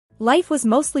Life was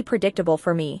mostly predictable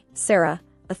for me, Sarah,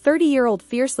 a 30-year-old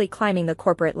fiercely climbing the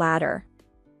corporate ladder.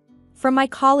 From my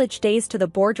college days to the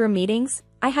boardroom meetings,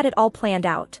 I had it all planned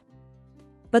out.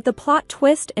 But the plot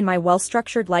twist in my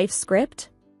well-structured life script?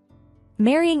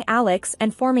 Marrying Alex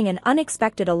and forming an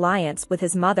unexpected alliance with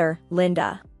his mother,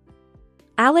 Linda.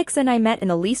 Alex and I met in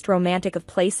the least romantic of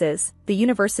places, the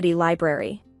university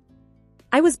library.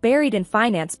 I was buried in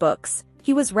finance books,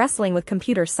 he was wrestling with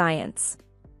computer science.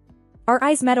 Our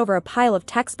eyes met over a pile of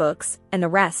textbooks, and the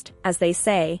rest, as they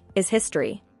say, is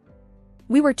history.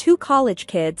 We were two college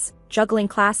kids, juggling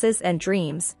classes and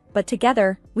dreams, but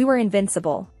together, we were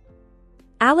invincible.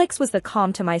 Alex was the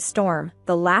calm to my storm,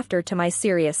 the laughter to my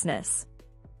seriousness.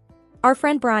 Our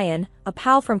friend Brian, a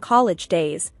pal from college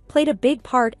days, played a big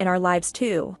part in our lives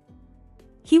too.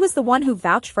 He was the one who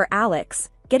vouched for Alex,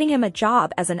 getting him a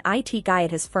job as an IT guy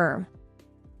at his firm.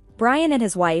 Brian and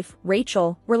his wife,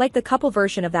 Rachel, were like the couple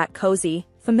version of that cozy,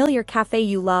 familiar cafe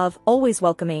you love, always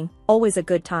welcoming, always a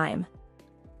good time.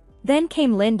 Then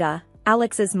came Linda,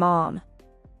 Alex's mom.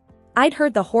 I'd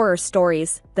heard the horror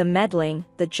stories, the meddling,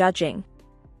 the judging.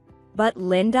 But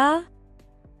Linda?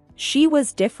 She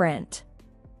was different.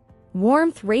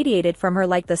 Warmth radiated from her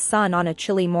like the sun on a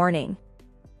chilly morning.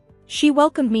 She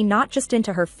welcomed me not just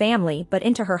into her family but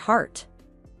into her heart.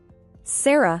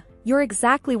 Sarah, you're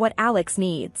exactly what Alex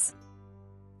needs.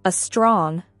 A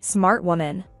strong, smart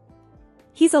woman.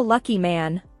 He's a lucky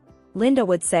man, Linda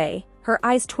would say, her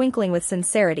eyes twinkling with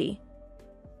sincerity.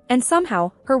 And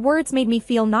somehow, her words made me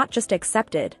feel not just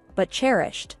accepted, but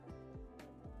cherished.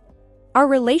 Our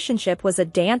relationship was a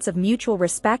dance of mutual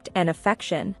respect and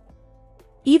affection.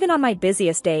 Even on my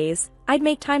busiest days, I'd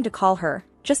make time to call her,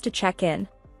 just to check in.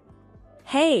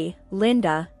 Hey,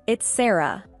 Linda, it's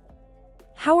Sarah.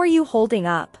 How are you holding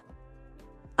up?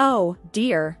 Oh,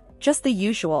 dear, just the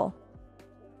usual.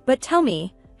 But tell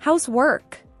me, how's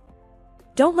work?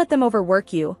 Don't let them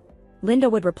overwork you, Linda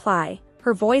would reply,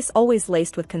 her voice always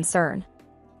laced with concern.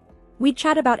 We'd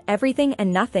chat about everything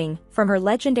and nothing, from her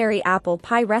legendary apple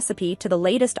pie recipe to the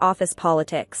latest office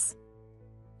politics.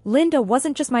 Linda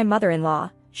wasn't just my mother-in-law,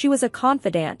 she was a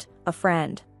confidant, a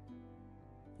friend.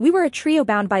 We were a trio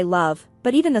bound by love,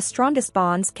 but even the strongest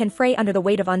bonds can fray under the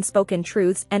weight of unspoken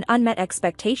truths and unmet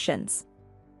expectations.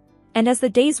 And as the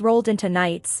days rolled into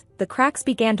nights, the cracks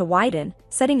began to widen,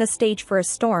 setting the stage for a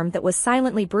storm that was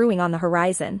silently brewing on the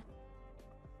horizon.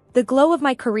 The glow of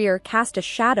my career cast a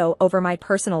shadow over my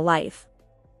personal life.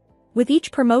 With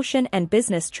each promotion and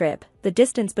business trip, the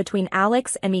distance between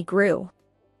Alex and me grew.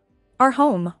 Our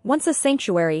home, once a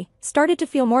sanctuary, started to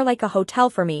feel more like a hotel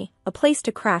for me, a place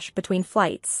to crash between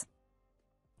flights.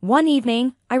 One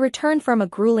evening, I returned from a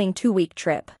grueling 2-week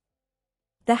trip.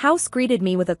 The house greeted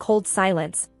me with a cold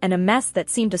silence, and a mess that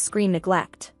seemed to scream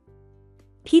neglect.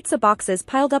 Pizza boxes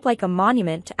piled up like a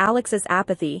monument to Alex's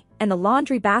apathy, and the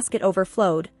laundry basket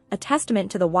overflowed, a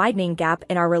testament to the widening gap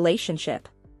in our relationship.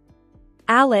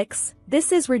 Alex,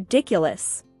 this is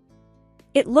ridiculous.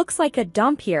 It looks like a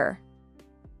dump here.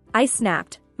 I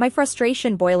snapped, my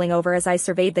frustration boiling over as I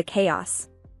surveyed the chaos.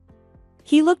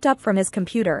 He looked up from his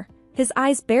computer, his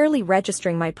eyes barely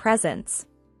registering my presence.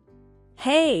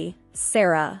 Hey,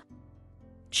 Sarah.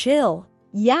 Chill.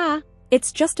 Yeah,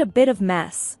 it's just a bit of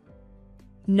mess.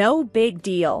 No big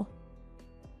deal.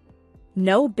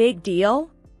 No big deal?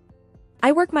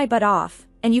 I work my butt off,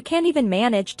 and you can't even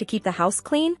manage to keep the house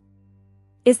clean?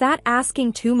 Is that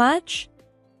asking too much?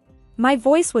 My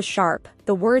voice was sharp,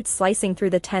 the words slicing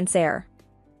through the tense air.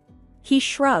 He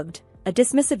shrugged, a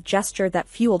dismissive gesture that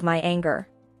fueled my anger.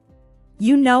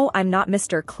 You know I'm not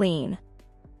Mr. Clean.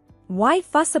 Why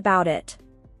fuss about it?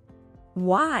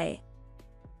 Why?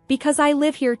 Because I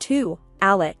live here too,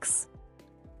 Alex.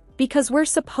 Because we're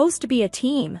supposed to be a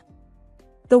team.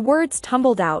 The words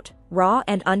tumbled out, raw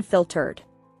and unfiltered.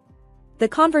 The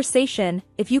conversation,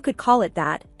 if you could call it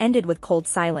that, ended with cold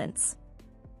silence.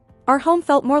 Our home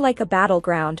felt more like a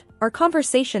battleground, our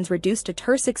conversations reduced to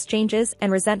terse exchanges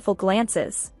and resentful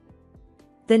glances.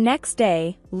 The next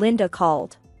day, Linda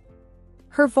called.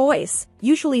 Her voice,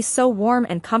 usually so warm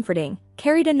and comforting,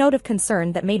 carried a note of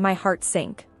concern that made my heart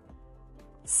sink.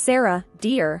 Sarah,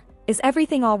 dear, is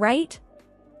everything all right?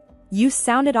 You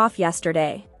sounded off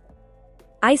yesterday.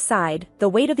 I sighed, the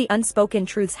weight of the unspoken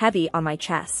truths heavy on my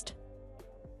chest.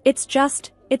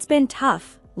 It's been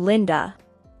tough, Linda.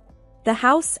 The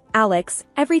house, Alex,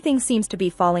 everything seems to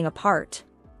be falling apart.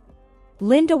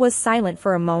 Linda was silent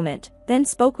for a moment, then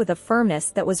spoke with a firmness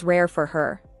that was rare for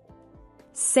her.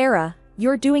 Sarah,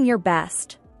 you're doing your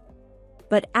best.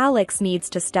 But Alex needs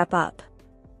to step up.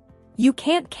 You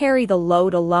can't carry the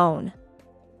load alone.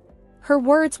 Her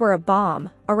words were a balm,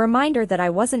 a reminder that I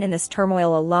wasn't in this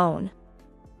turmoil alone.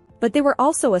 But they were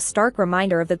also a stark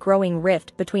reminder of the growing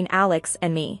rift between Alex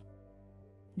and me.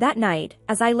 That night,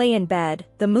 as I lay in bed,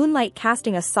 the moonlight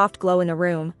casting a soft glow in the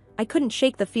room, I couldn't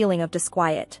shake the feeling of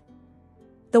disquiet.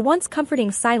 The once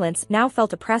comforting silence now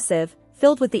felt oppressive,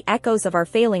 filled with the echoes of our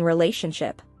failing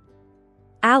relationship.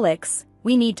 "Alex,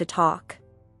 we need to talk.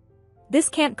 This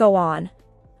can't go on,"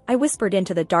 I whispered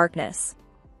into the darkness.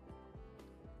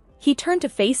 He turned to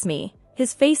face me,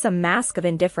 his face a mask of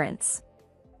indifference.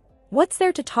 "What's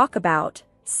there to talk about,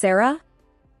 Sarah?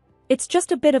 It's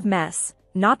just a bit of mess,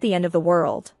 not the end of the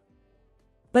world."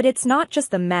 "But it's not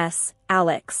just the mess,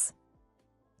 Alex.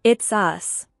 It's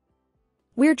us.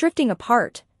 We're drifting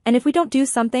apart, and if we don't do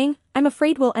something, I'm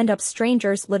afraid we'll end up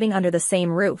strangers living under the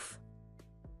same roof."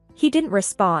 He didn't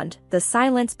respond, the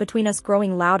silence between us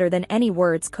growing louder than any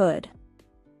words could.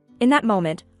 In that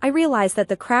moment, I realized that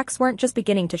the cracks weren't just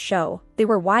beginning to show, they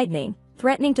were widening,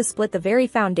 threatening to split the very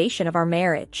foundation of our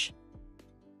marriage.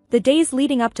 The days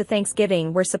leading up to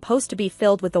Thanksgiving were supposed to be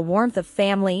filled with the warmth of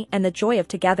family and the joy of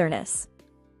togetherness.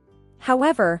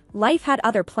 However, life had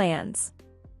other plans.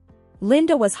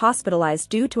 Linda was hospitalized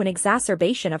due to an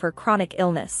exacerbation of her chronic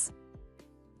illness.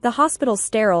 The hospital's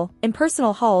sterile,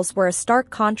 impersonal halls were a stark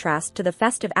contrast to the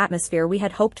festive atmosphere we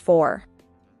had hoped for.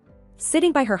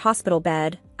 Sitting by her hospital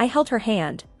bed, I held her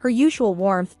hand, her usual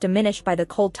warmth diminished by the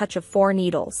cold touch of 4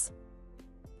 needles.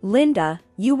 "Linda,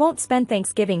 you won't spend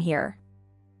Thanksgiving here.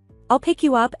 I'll pick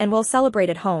you up and we'll celebrate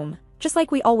at home, just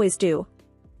like we always do,"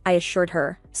 I assured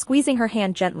her, squeezing her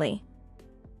hand gently.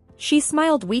 She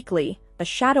smiled weakly, a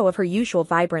shadow of her usual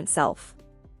vibrant self.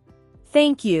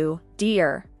 "Thank you,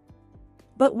 dear.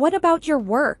 But what about your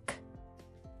work?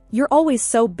 You're always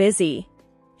so busy,"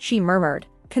 she murmured,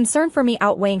 concern for me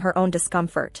outweighing her own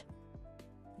discomfort.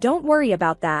 "Don't worry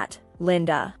about that,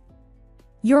 Linda.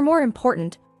 You're more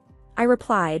important," I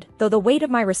replied, though the weight of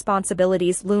my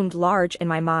responsibilities loomed large in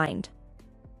my mind.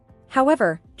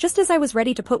 However, just as I was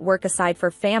ready to put work aside for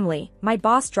family, my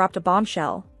boss dropped a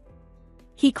bombshell.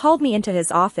 He called me into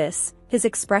his office, his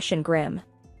expression grim.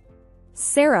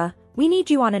 "Sarah, we need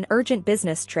you on an urgent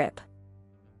business trip.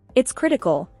 It's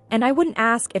critical, and I wouldn't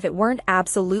ask if it weren't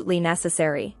absolutely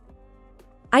necessary."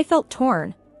 I felt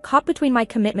torn, caught between my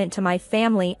commitment to my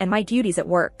family and my duties at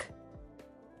work.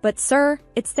 "But sir,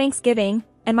 it's Thanksgiving,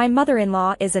 and my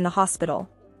mother-in-law is in the hospital.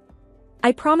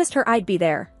 I promised her I'd be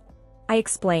there," I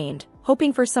explained,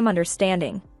 hoping for some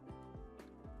understanding.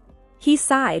 He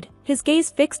sighed, his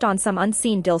gaze fixed on some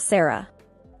unseen dill. "Sarah.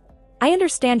 I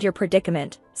understand your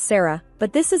predicament, Sarah,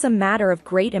 but this is a matter of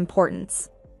great importance.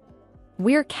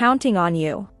 We're counting on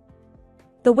you."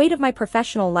 The weight of my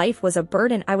professional life was a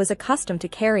burden I was accustomed to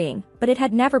carrying, but it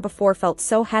had never before felt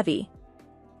so heavy.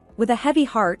 With a heavy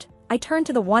heart, I turned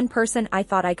to the one person I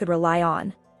thought I could rely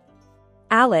on.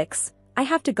 "Alex, I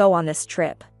have to go on this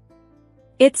trip.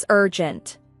 It's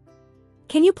urgent.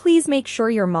 Can you please make sure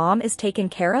your mom is taken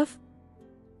care of?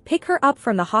 Pick her up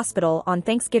from the hospital on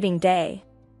Thanksgiving Day.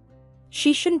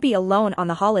 She shouldn't be alone on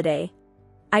the holiday,"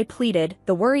 I pleaded,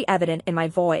 the worry evident in my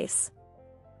voice.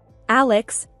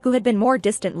 Alex, who had been more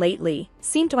distant lately,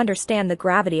 seemed to understand the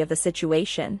gravity of the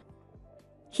situation.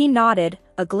 He nodded,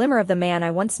 a glimmer of the man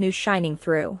I once knew shining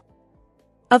through.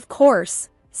 "Of course,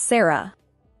 Sarah.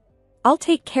 I'll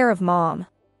take care of Mom.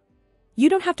 You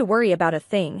don't have to worry about a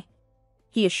thing,"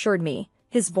 he assured me,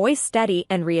 his voice steady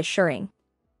and reassuring.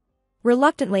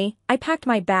 Reluctantly, I packed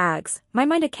my bags, my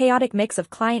mind a chaotic mix of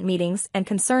client meetings and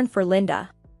concern for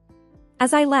Linda.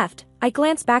 As I left, I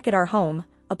glanced back at our home,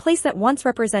 a place that once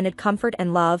represented comfort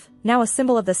and love, now a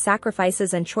symbol of the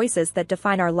sacrifices and choices that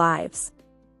define our lives.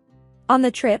 On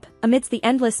the trip, amidst the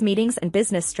endless meetings and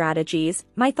business strategies,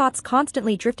 my thoughts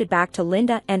constantly drifted back to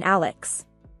Linda and Alex.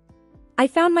 I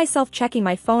found myself checking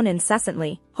my phone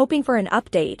incessantly, hoping for an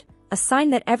update, a sign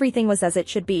that everything was as it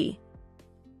should be.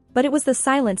 But it was the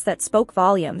silence that spoke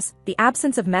volumes, the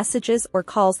absence of messages or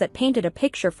calls that painted a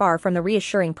picture far from the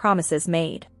reassuring promises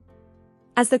made.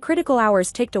 As the critical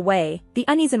hours ticked away, the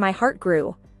unease in my heart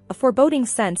grew, a foreboding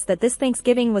sense that this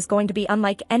Thanksgiving was going to be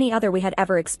unlike any other we had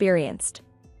ever experienced.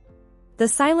 The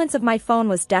silence of my phone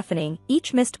was deafening,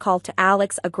 each missed call to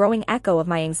Alex a growing echo of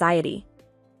my anxiety.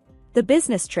 The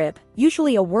business trip,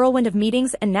 usually a whirlwind of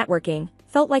meetings and networking,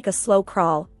 felt like a slow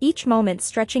crawl, each moment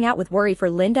stretching out with worry for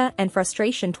Linda and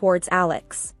frustration towards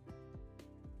Alex.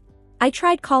 I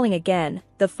tried calling again,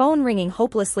 the phone ringing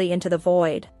hopelessly into the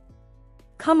void.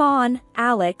 "Come on,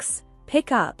 Alex,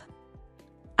 pick up,"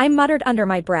 I muttered under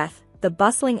my breath, the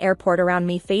bustling airport around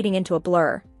me fading into a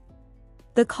blur.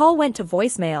 The call went to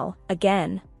voicemail,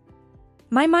 again.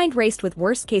 My mind raced with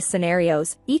worst-case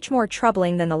scenarios, each more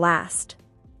troubling than the last.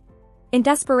 In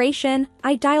desperation,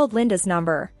 I dialed Linda's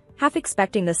number, half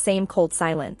expecting the same cold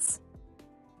silence.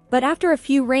 But after a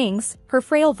few rings, her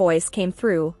frail voice came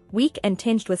through, weak and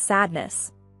tinged with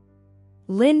sadness.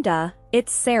 "Linda,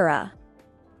 it's Sarah.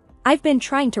 I've been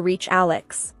trying to reach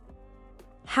Alex.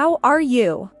 How are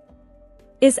you?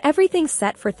 Is everything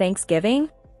set for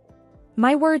Thanksgiving?"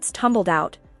 My words tumbled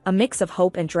out, a mix of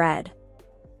hope and dread.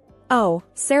 "Oh,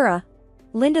 Sarah."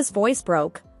 Linda's voice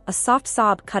broke, a soft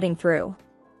sob cutting through.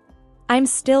 "I'm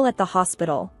still at the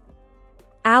hospital.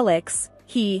 Alex,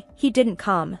 he didn't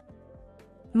come."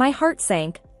 My heart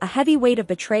sank, a heavy weight of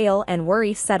betrayal and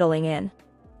worry settling in.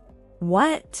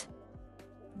 "What?"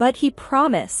 "But he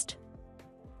promised.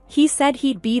 He said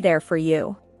he'd be there for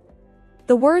you."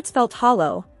 The words felt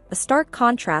hollow, a stark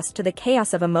contrast to the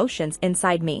chaos of emotions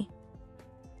inside me.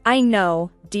 "I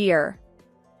know, dear."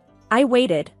 I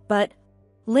waited, but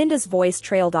Linda's voice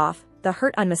trailed off, the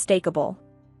hurt unmistakable.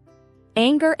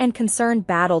 Anger and concern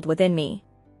battled within me.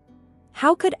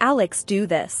 How could Alex do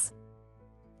this?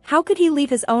 How could he leave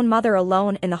his own mother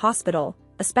alone in the hospital,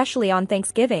 especially on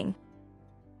Thanksgiving?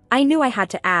 I knew I had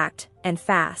to act, and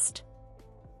fast.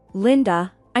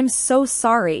 "Linda, I'm so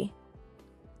sorry.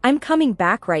 I'm coming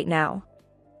back right now.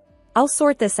 I'll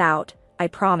sort this out, I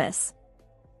promise."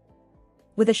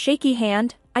 With a shaky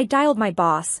hand, I dialed my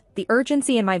boss, the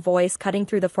urgency in my voice cutting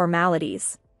through the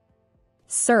formalities.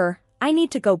 "Sir, I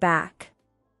need to go back.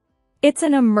 It's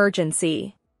an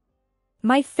emergency.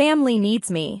 My family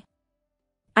needs me.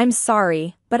 I'm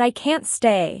sorry, but I can't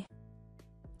stay."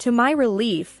 To my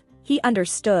relief, he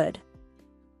understood.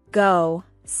 "Go,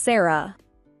 Sarah.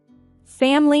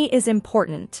 Family is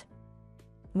important.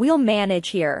 We'll manage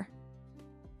here."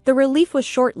 The relief was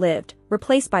short-lived,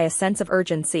 replaced by a sense of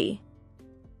urgency.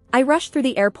 I rushed through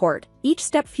the airport, each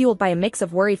step fueled by a mix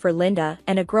of worry for Linda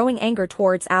and a growing anger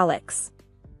towards Alex.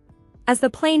 As the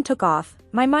plane took off,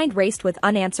 my mind raced with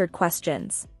unanswered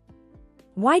questions.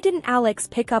 Why didn't Alex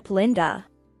pick up Linda?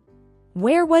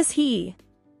 Where was he?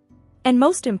 And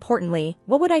most importantly,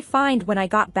 what would I find when I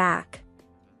got back?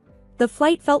 The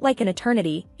flight felt like an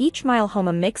eternity, each mile home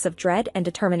a mix of dread and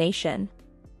determination.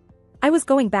 I was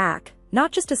going back,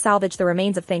 not just to salvage the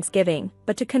remains of Thanksgiving,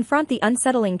 but to confront the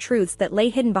unsettling truths that lay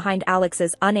hidden behind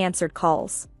Alex's unanswered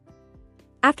calls.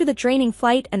 After the draining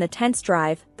flight and the tense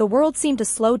drive, the world seemed to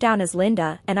slow down as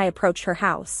Linda and I approached her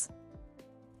house.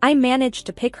 I managed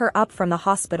to pick her up from the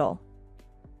hospital.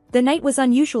 The night was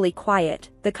unusually quiet,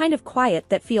 the kind of quiet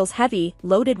that feels heavy,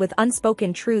 loaded with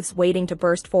unspoken truths waiting to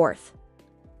burst forth.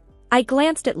 I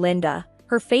glanced at Linda,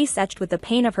 her face etched with the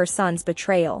pain of her son's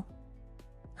betrayal.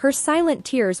 Her silent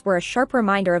tears were a sharp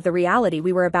reminder of the reality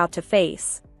we were about to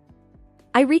face.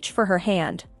 I reached for her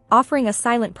hand, offering a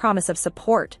silent promise of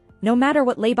support, no matter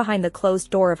what lay behind the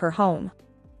closed door of her home.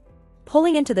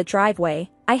 Pulling into the driveway,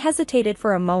 I hesitated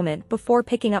for a moment before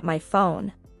picking up my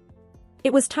phone.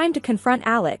 It was time to confront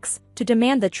Alex, to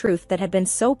demand the truth that had been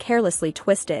so carelessly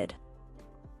twisted.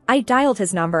 I dialed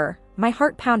his number, my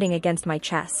heart pounding against my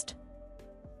chest.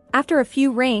 After a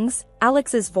few rings,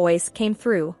 Alex's voice came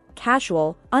through,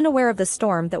 casual, unaware of the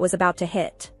storm that was about to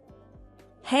hit.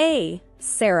 "Hey,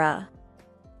 Sarah.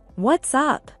 What's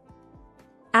up?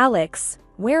 Alex,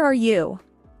 where are you?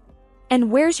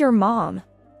 And where's your mom?"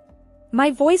 My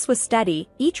voice was steady,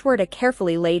 each word a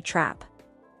carefully laid trap.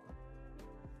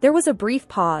 There was a brief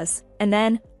pause, and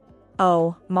then,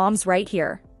 "Oh, Mom's right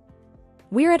here.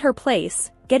 We're at her place,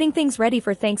 getting things ready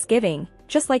for Thanksgiving,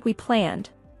 just like we planned."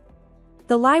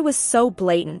 The lie was so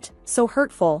blatant, so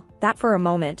hurtful, that for a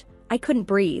moment, I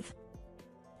couldn't breathe.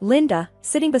 Linda,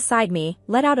 sitting beside me,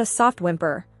 let out a soft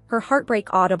whimper, her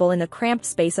heartbreak audible in the cramped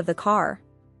space of the car.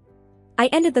 I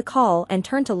ended the call and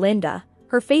turned to Linda,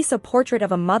 her face a portrait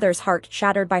of a mother's heart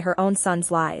shattered by her own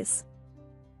son's lies.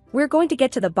 "We're going to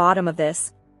get to the bottom of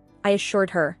this," I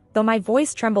assured her, though my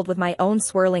voice trembled with my own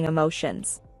swirling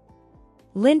emotions.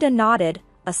 Linda nodded,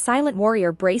 a silent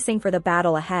warrior bracing for the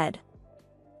battle ahead.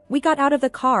 We got out of the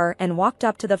car and walked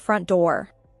up to the front door.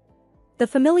 The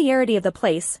familiarity of the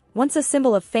place, once a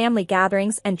symbol of family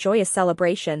gatherings and joyous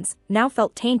celebrations, now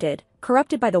felt tainted,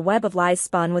 corrupted by the web of lies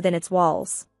spun within its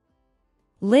walls.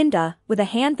 Linda, with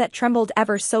a hand that trembled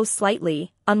ever so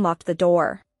slightly, unlocked the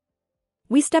door.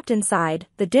 We stepped inside,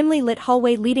 the dimly lit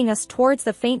hallway leading us towards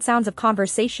the faint sounds of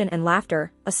conversation and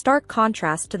laughter, a stark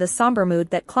contrast to the somber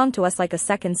mood that clung to us like a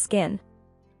second skin.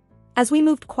 As we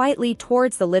moved quietly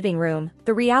towards the living room,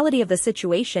 the reality of the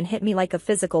situation hit me like a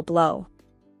physical blow.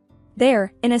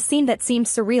 There, in a scene that seemed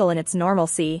surreal in its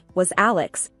normalcy, was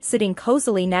Alex, sitting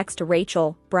cozily next to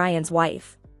Rachel, Brian's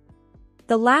wife.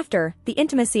 The laughter, the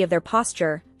intimacy of their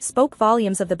posture, spoke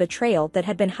volumes of the betrayal that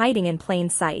had been hiding in plain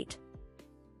sight.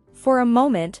 For a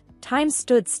moment, time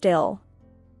stood still.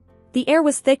 The air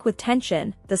was thick with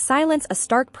tension, the silence a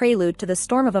stark prelude to the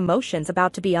storm of emotions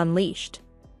about to be unleashed.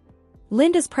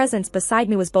 Linda's presence beside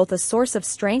me was both a source of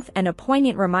strength and a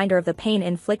poignant reminder of the pain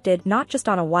inflicted not just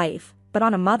on a wife, but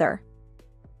on a mother.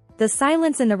 The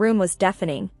silence in the room was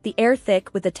deafening, the air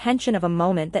thick with the tension of a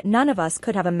moment that none of us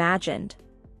could have imagined.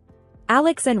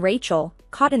 Alex and Rachel,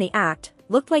 caught in the act,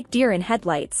 looked like deer in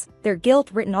headlights, their guilt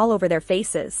written all over their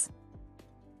faces.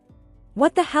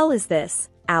 "What the hell is this,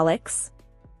 Alex?"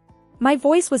 My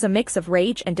voice was a mix of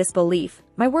rage and disbelief,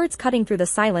 my words cutting through the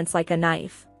silence like a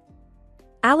knife.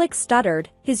 Alex stuttered,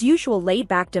 his usual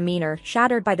laid-back demeanor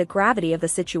shattered by the gravity of the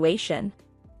situation.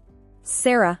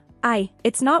 "Sarah,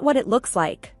 it's not what it looks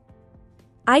like.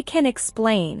 I can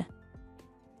explain."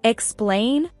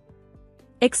 "Explain?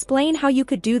 Explain how you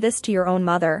could do this to your own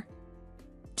mother?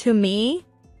 To me?"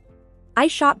 I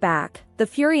shot back, the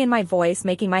fury in my voice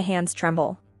making my hands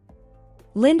tremble.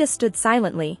 Linda stood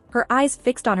silently, her eyes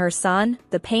fixed on her son,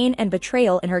 the pain and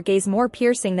betrayal in her gaze more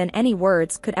piercing than any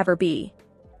words could ever be.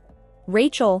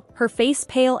 Rachel, her face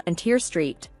pale and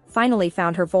tear-streaked, finally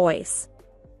found her voice.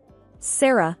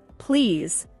 "Sarah,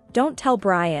 please, don't tell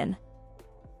Brian.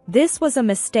 This was a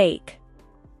mistake.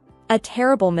 A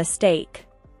terrible mistake."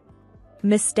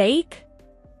 "Mistake?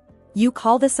 You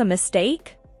call this a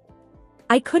mistake?"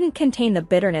 I couldn't contain the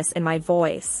bitterness in my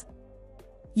voice.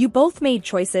 "You both made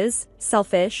choices,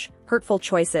 selfish, hurtful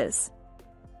choices.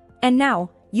 And now,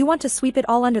 you want to sweep it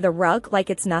all under the rug like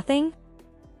it's nothing?"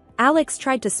 Alex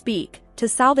tried to speak, to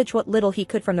salvage what little he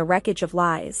could from the wreckage of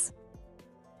lies.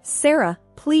 "Sarah,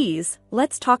 please,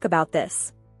 let's talk about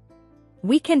this.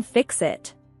 We can fix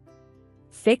it."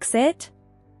 "Fix it?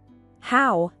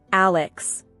 How,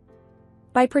 Alex?"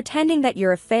 "By pretending that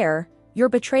your affair, your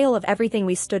betrayal of everything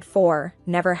we stood for,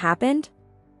 never happened?"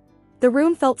 The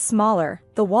room felt smaller,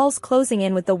 the walls closing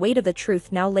in with the weight of the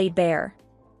truth now laid bare.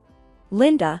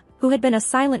 Linda, who had been a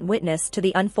silent witness to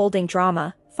the unfolding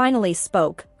drama, finally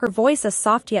spoke, her voice a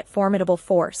soft yet formidable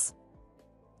force.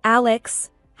 "Alex,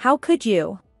 how could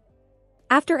you?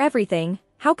 After everything,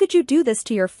 how could you do this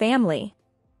to your family?"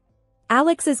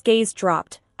 Alex's gaze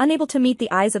dropped, unable to meet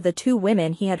the eyes of the two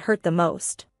women he had hurt the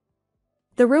most.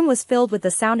 The room was filled with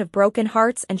the sound of broken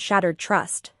hearts and shattered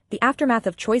trust, the aftermath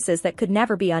of choices that could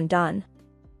never be undone.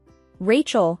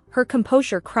 Rachel, her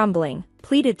composure crumbling,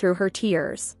 pleaded through her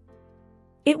tears.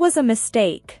 "It was a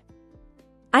mistake.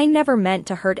 I never meant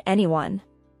to hurt anyone."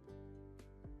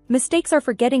 "Mistakes are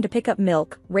forgetting to pick up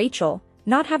milk, Rachel,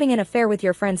 not having an affair with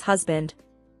your friend's husband,"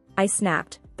 I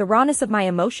snapped, the rawness of my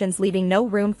emotions leaving no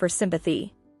room for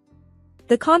sympathy.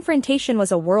 The confrontation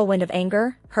was a whirlwind of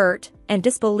anger, hurt, and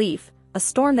disbelief, a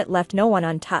storm that left no one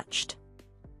untouched.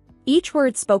 Each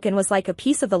word spoken was like a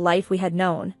piece of the life we had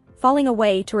known, falling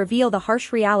away to reveal the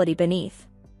harsh reality beneath.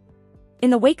 In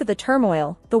the wake of the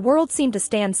turmoil, the world seemed to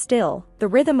stand still, the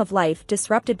rhythm of life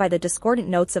disrupted by the discordant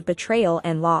notes of betrayal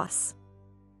and loss.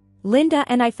 Linda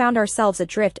and I found ourselves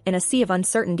adrift in a sea of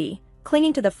uncertainty,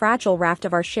 clinging to the fragile raft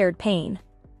of our shared pain.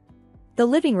 The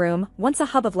living room, once a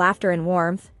hub of laughter and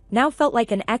warmth, now felt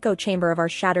like an echo chamber of our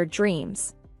shattered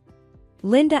dreams.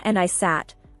 Linda and I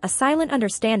sat, a silent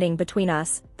understanding between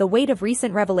us, the weight of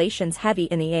recent revelations heavy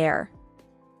in the air.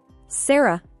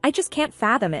 "Sarah, I just can't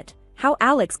fathom it, how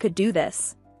Alex could do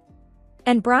this.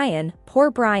 And Brian, poor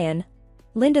Brian."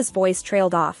 Linda's voice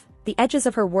trailed off, the edges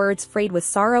of her words frayed with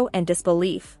sorrow and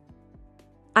disbelief.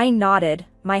 I nodded,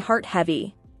 my heart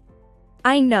heavy.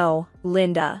 "I know,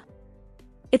 Linda.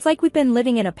 It's like we've been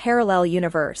living in a parallel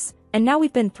universe, and now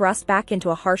we've been thrust back into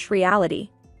a harsh reality."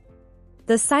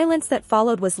 The silence that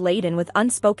followed was laden with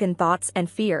unspoken thoughts and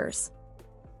fears.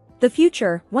 The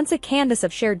future, once a canvas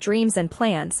of shared dreams and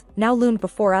plans, now loomed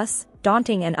before us,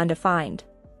 daunting and undefined.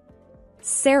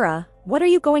 "Sarah, what are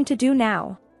you going to do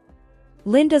now?"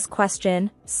 Linda's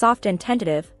question, soft and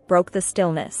tentative, broke the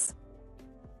stillness.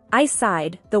 I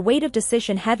sighed, the weight of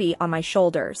decision heavy on my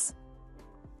shoulders.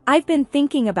 "I've been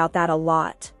thinking about that a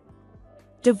lot.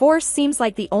 Divorce seems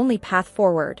like the only path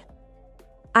forward.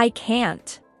 I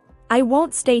can't. I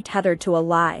won't stay tethered to a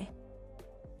lie."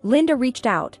 Linda reached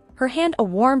out, her hand a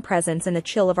warm presence in the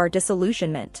chill of our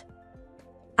disillusionment.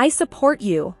 "I support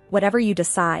you, whatever you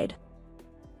decide.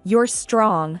 You're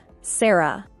strong,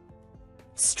 Sarah.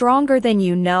 Stronger than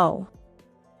you know."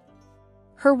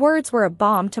 Her words were a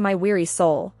balm to my weary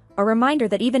soul, a reminder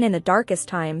that even in the darkest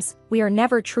times, we are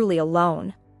never truly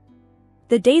alone.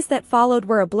 The days that followed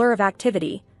were a blur of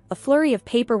activity, a flurry of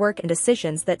paperwork and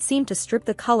decisions that seemed to strip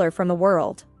the color from the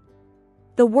world.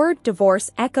 The word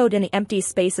divorce echoed in the empty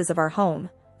spaces of our home,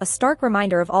 a stark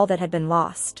reminder of all that had been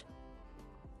lost.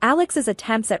 Alex's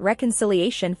attempts at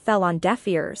reconciliation fell on deaf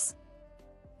ears.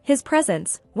 His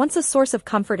presence, once a source of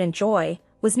comfort and joy,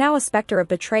 was now a specter of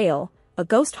betrayal, a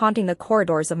ghost haunting the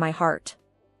corridors of my heart.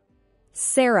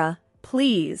 Sarah,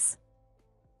 please.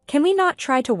 Can we not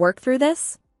try to work through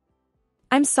this?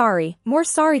 I'm sorry, more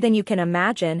sorry than you can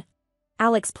imagine,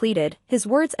 Alex pleaded, his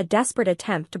words a desperate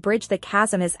attempt to bridge the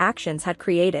chasm his actions had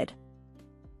created.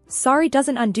 Sorry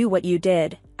doesn't undo what you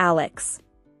did, Alex.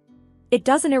 It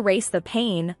doesn't erase the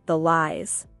pain, the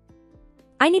lies.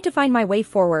 I need to find my way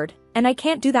forward, and I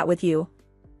can't do that with you,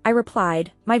 I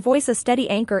replied, my voice a steady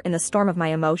anchor in the storm of my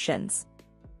emotions.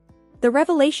 The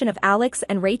revelation of Alex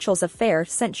and Rachel's affair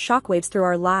sent shockwaves through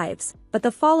our lives, but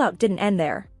the fallout didn't end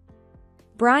there.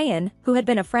 Brian, who had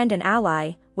been a friend and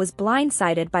ally, was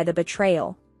blindsided by the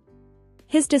betrayal.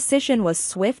 His decision was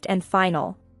swift and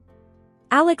final.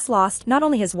 Alex lost not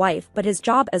only his wife but his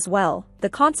job as well, the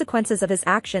consequences of his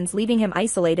actions leaving him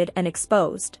isolated and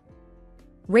exposed.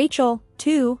 Rachel,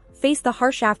 too, faced the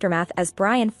harsh aftermath as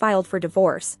Brian filed for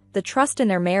divorce, the trust in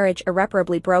their marriage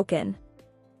irreparably broken.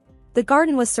 The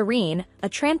garden was serene, a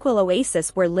tranquil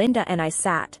oasis where Linda and I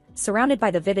sat, surrounded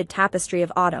by the vivid tapestry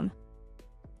of autumn.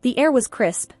 The air was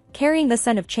crisp, carrying the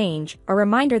scent of change, a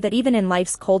reminder that even in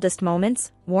life's coldest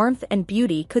moments, warmth and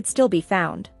beauty could still be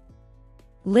found.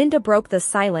 Linda broke the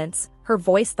silence, her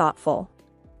voice thoughtful.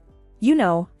 You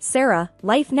know, Sarah,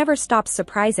 life never stops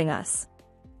surprising us.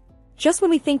 Just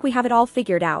when we think we have it all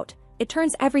figured out, it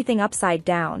turns everything upside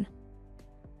down.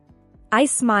 I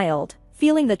smiled,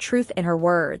 feeling the truth in her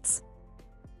words.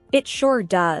 It sure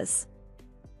does.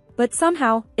 But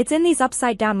somehow, it's in these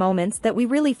upside-down moments that we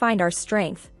really find our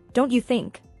strength, don't you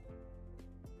think?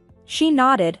 She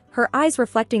nodded, her eyes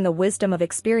reflecting the wisdom of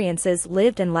experiences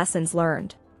lived and lessons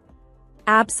learned.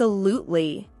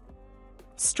 Absolutely.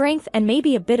 Strength and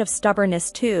maybe a bit of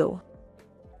stubbornness too.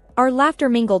 Our laughter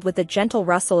mingled with the gentle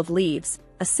rustle of leaves,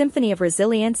 a symphony of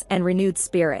resilience and renewed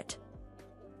spirit.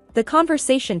 The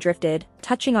conversation drifted,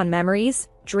 touching on memories,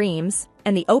 dreams,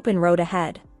 and the open road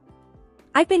ahead.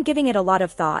 I've been giving it a lot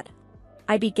of thought.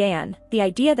 I began, the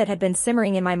idea that had been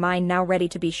simmering in my mind now ready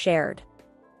to be shared.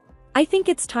 I think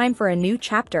it's time for a new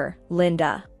chapter,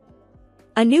 Linda.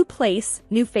 A new place,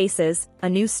 new faces, a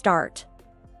new start.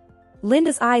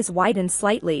 Linda's eyes widened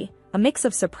slightly, a mix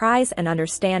of surprise and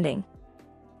understanding.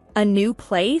 A new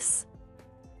place?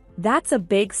 That's a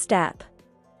big step.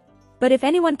 But if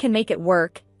anyone can make it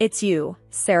work, it's you,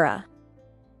 Sarah.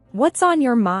 What's on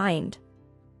your mind?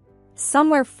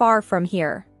 Somewhere far from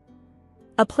here.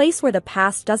 A place where the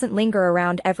past doesn't linger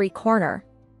around every corner.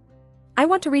 I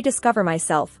want to rediscover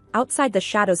myself, outside the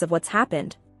shadows of what's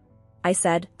happened, I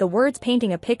said, the words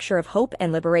painting a picture of hope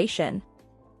and liberation.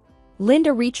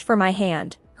 Linda reached for my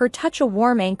hand, her touch a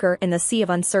warm anchor in the sea of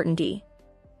uncertainty.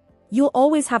 You'll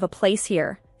always have a place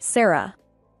here, Sarah.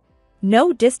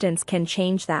 No distance can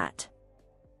change that.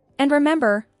 And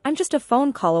remember, I'm just a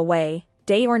phone call away,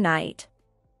 day or night.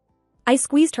 I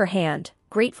squeezed her hand,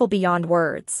 grateful beyond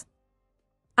words.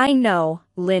 I know,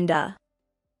 Linda.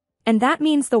 And that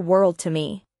means the world to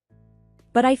me.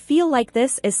 But I feel like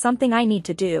this is something I need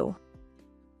to do.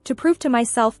 To prove to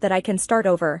myself that I can start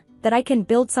over, that I can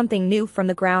build something new from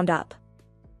the ground up.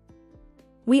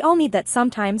 We all need that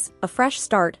sometimes, a fresh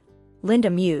start, Linda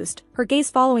mused, her gaze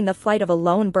following the flight of a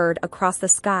lone bird across the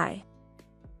sky.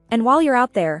 And while you're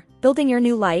out there, building your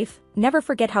new life, never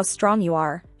forget how strong you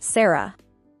are, Sarah.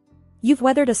 You've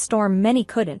weathered a storm many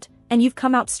couldn't, and you've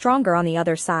come out stronger on the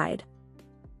other side.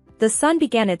 The sun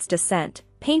began its descent,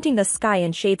 painting the sky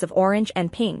in shades of orange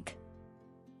and pink.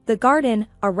 The garden,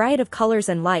 a riot of colors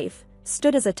and life,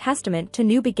 stood as a testament to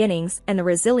new beginnings and the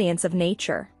resilience of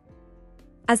nature.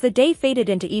 As the day faded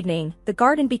into evening, the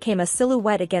garden became a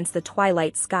silhouette against the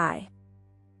twilight sky.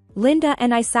 Linda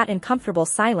and I sat in comfortable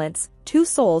silence, two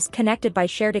souls connected by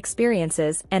shared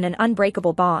experiences and an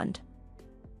unbreakable bond.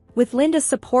 With Linda's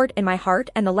support in my heart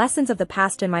and the lessons of the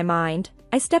past in my mind,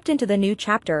 I stepped into the new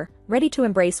chapter, ready to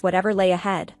embrace whatever lay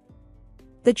ahead.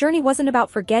 The journey wasn't about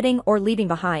forgetting or leaving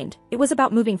behind, it was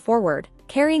about moving forward,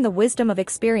 carrying the wisdom of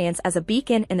experience as a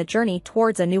beacon in the journey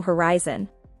towards a new horizon.